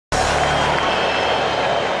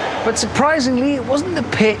But surprisingly, it wasn't the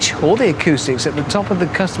pitch or the acoustics at the top of the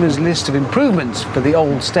customer's list of improvements for the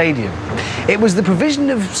old stadium. It was the provision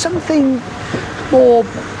of something more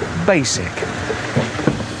basic.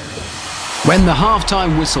 When the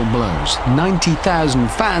half-time whistle blows, 90,000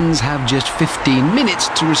 fans have just 15 minutes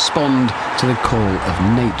to respond to the call of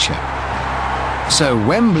nature. So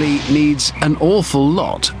Wembley needs an awful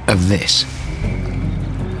lot of this.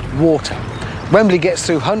 Water. Wembley gets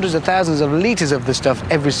through hundreds of thousands of litres of the stuff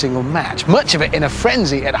every single match, much of it in a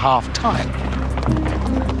frenzy at half-time.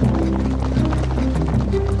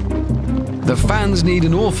 The fans need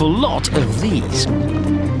an awful lot of these.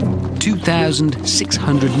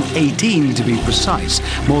 2,618 to be precise,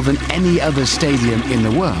 more than any other stadium in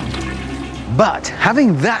the world. But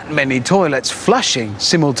having that many toilets flushing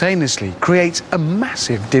simultaneously creates a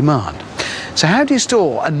massive demand. So how do you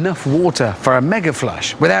store enough water for a mega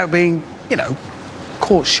flush without being,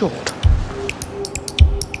 caught short?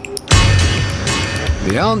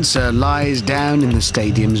 The answer lies down in the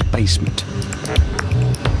stadium's basement.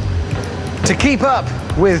 To keep up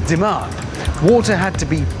with demand, water had to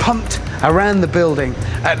be pumped around the building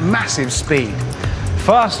at massive speed.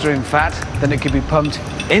 Faster, in fact, than it could be pumped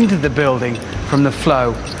into the building from the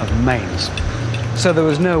flow of mains. So there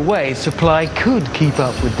was no way supply could keep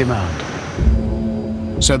up with demand.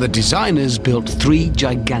 So the designers built 3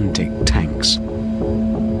 gigantic tanks.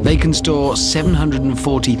 They can store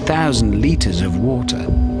 740,000 litres of water.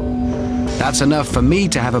 That's enough for me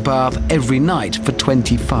to have a bath every night for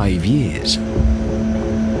 25 years.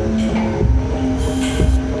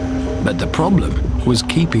 But the problem was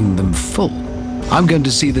keeping them full. I'm going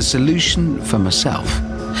to see the solution for myself.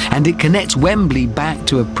 And it connects Wembley back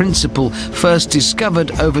to a principle first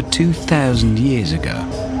discovered over 2,000 years ago.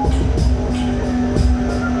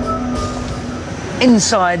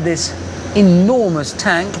 Inside this enormous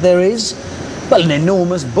tank there is, well, an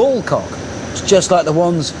enormous ball cock. It's just like the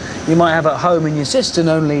ones you might have at home in your cistern,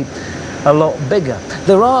 only a lot bigger.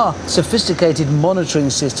 There are sophisticated monitoring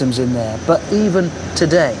systems in there, but even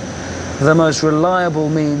today, the most reliable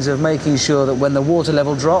means of making sure that when the water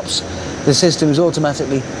level drops, the system is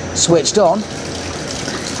automatically switched on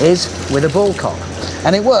is with a ball cock.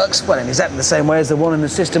 And it works, well, in exactly the same way as the one in the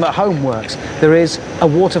system at home works. There is a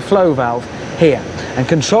water flow valve here, and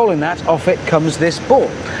controlling that, off it comes this ball.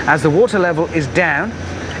 As the water level is down,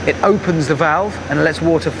 it opens the valve and lets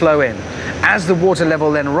water flow in. As the water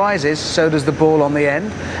level then rises, so does the ball on the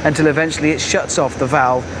end, until eventually it shuts off the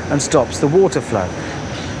valve and stops the water flow.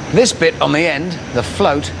 This bit on the end, the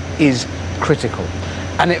float, is critical.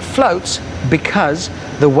 And it floats because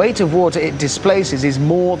the weight of water it displaces is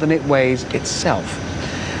more than it weighs itself.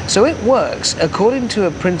 So it works according to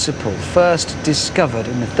a principle first discovered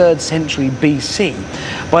in the 3rd century BC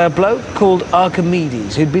by a bloke called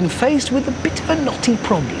Archimedes, who'd been faced with a bit of a knotty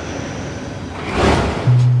problem.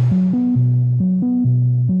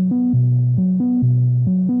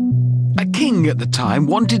 A king at the time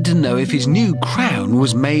wanted to know if his new crown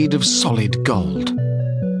was made of solid gold.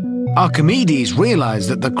 Archimedes realized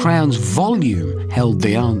that the crown's volume held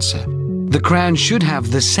the answer. The crown should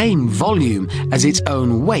have the same volume as its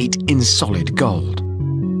own weight in solid gold.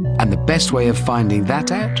 And the best way of finding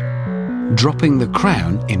that out? Dropping the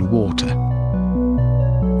crown in water.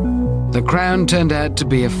 The crown turned out to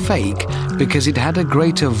be a fake because it had a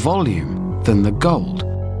greater volume than the gold.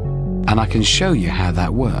 And I can show you how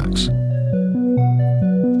that works.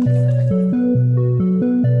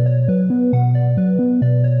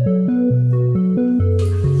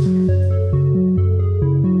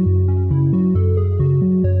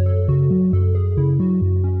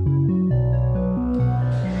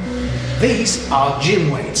 These are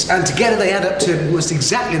gym weights, and together they add up to almost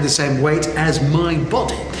exactly the same weight as my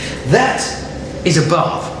body. That is a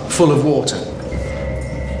bath full of water.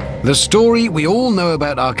 The story we all know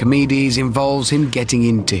about Archimedes involves him getting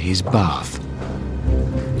into his bath.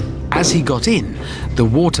 As he got in, the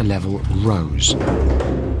water level rose.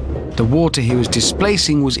 The water he was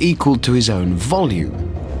displacing was equal to his own volume.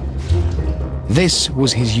 This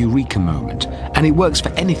was his eureka moment, and it works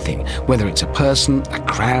for anything, whether it's a person, a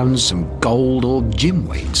crown, some gold, or gym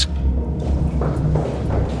weights.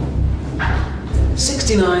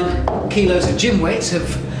 69 kilos of gym weights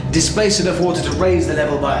have displaced enough water to raise the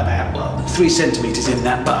level by about, 3 centimetres in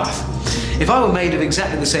that bath. If I were made of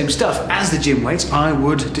exactly the same stuff as the gym weights, I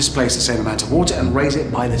would displace the same amount of water and raise it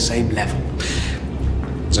by the same level.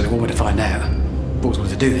 There's only one way to find out. I've always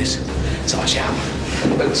wanted to do this, so I shall.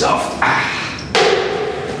 Boots off.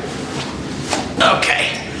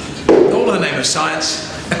 Okay, all in the name of science,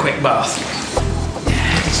 a quick bath.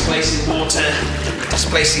 Displacing water,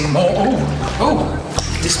 displacing more,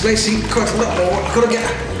 displacing quite a lot more. I've got to get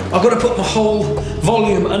I've got to put my whole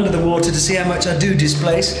volume under the water to see how much I do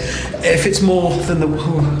displace. If it's more than the...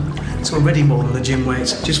 Oh, it's already more than the gym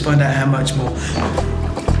weights. Just find out how much more.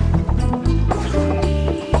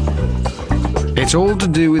 It's all to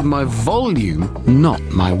do with my volume, not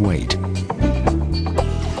my weight.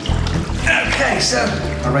 Okay, so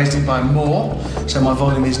I raised it by more, so my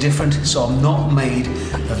volume is different, so I'm not made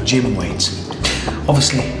of gym weights.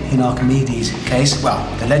 Obviously, in Archimedes' case, well,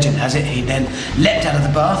 the legend has it, he then leapt out of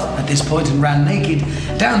the bath at this point and ran naked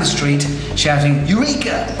down the street, shouting,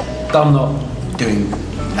 "Eureka!" I'm not doing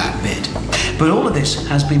that bit. But all of this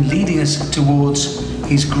has been leading us towards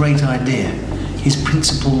his great idea, his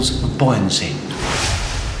principles of buoyancy.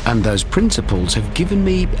 And those principles have given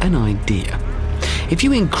me an idea. If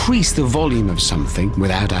you increase the volume of something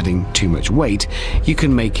without adding too much weight, you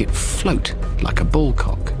can make it float like a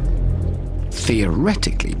bullcock.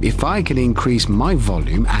 Theoretically, if I can increase my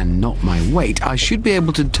volume and not my weight, I should be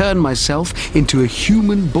able to turn myself into a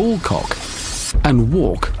human bullcock and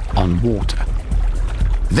walk on water.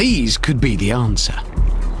 These could be the answer.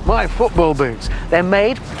 My football boots. They're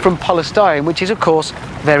made from polystyrene, which is, of course,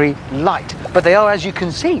 very light. But they are, as you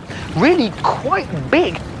can see, really quite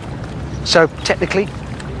big. So, technically,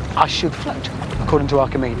 I should float, according to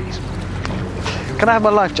Archimedes. Can I have my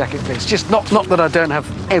life jacket, please? Just not that I don't have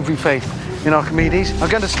every faith in Archimedes. I'm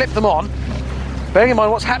going to slip them on. Bearing in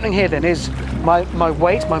mind what's happening here, then, is my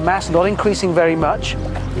weight, my mass, not increasing very much,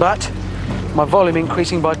 but my volume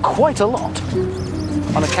increasing by quite a lot,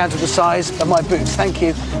 on account of the size of my boots. Thank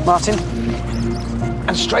you, Martin.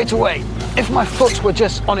 And straight away, if my foot were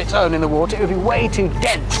just on its own in the water, it would be way too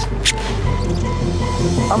dense.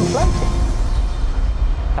 I'm floating,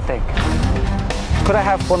 I think. Could I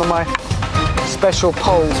have one of my special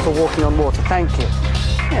poles for walking on water? Thank you.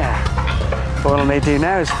 Yeah. All I need to do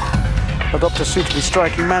now is adopt a suitably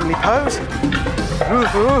striking manly pose.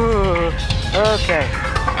 Ooh. Okay.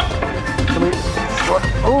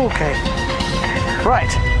 Okay.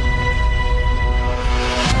 Right.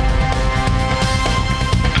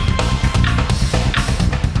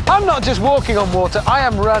 I'm not just walking on water, I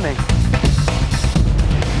am running.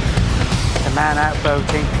 The man out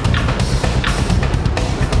boating.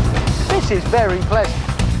 This is very pleasant.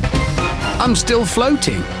 I'm still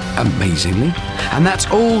floating, amazingly. And that's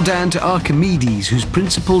all down to Archimedes, whose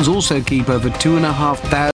principles also keep over 2,500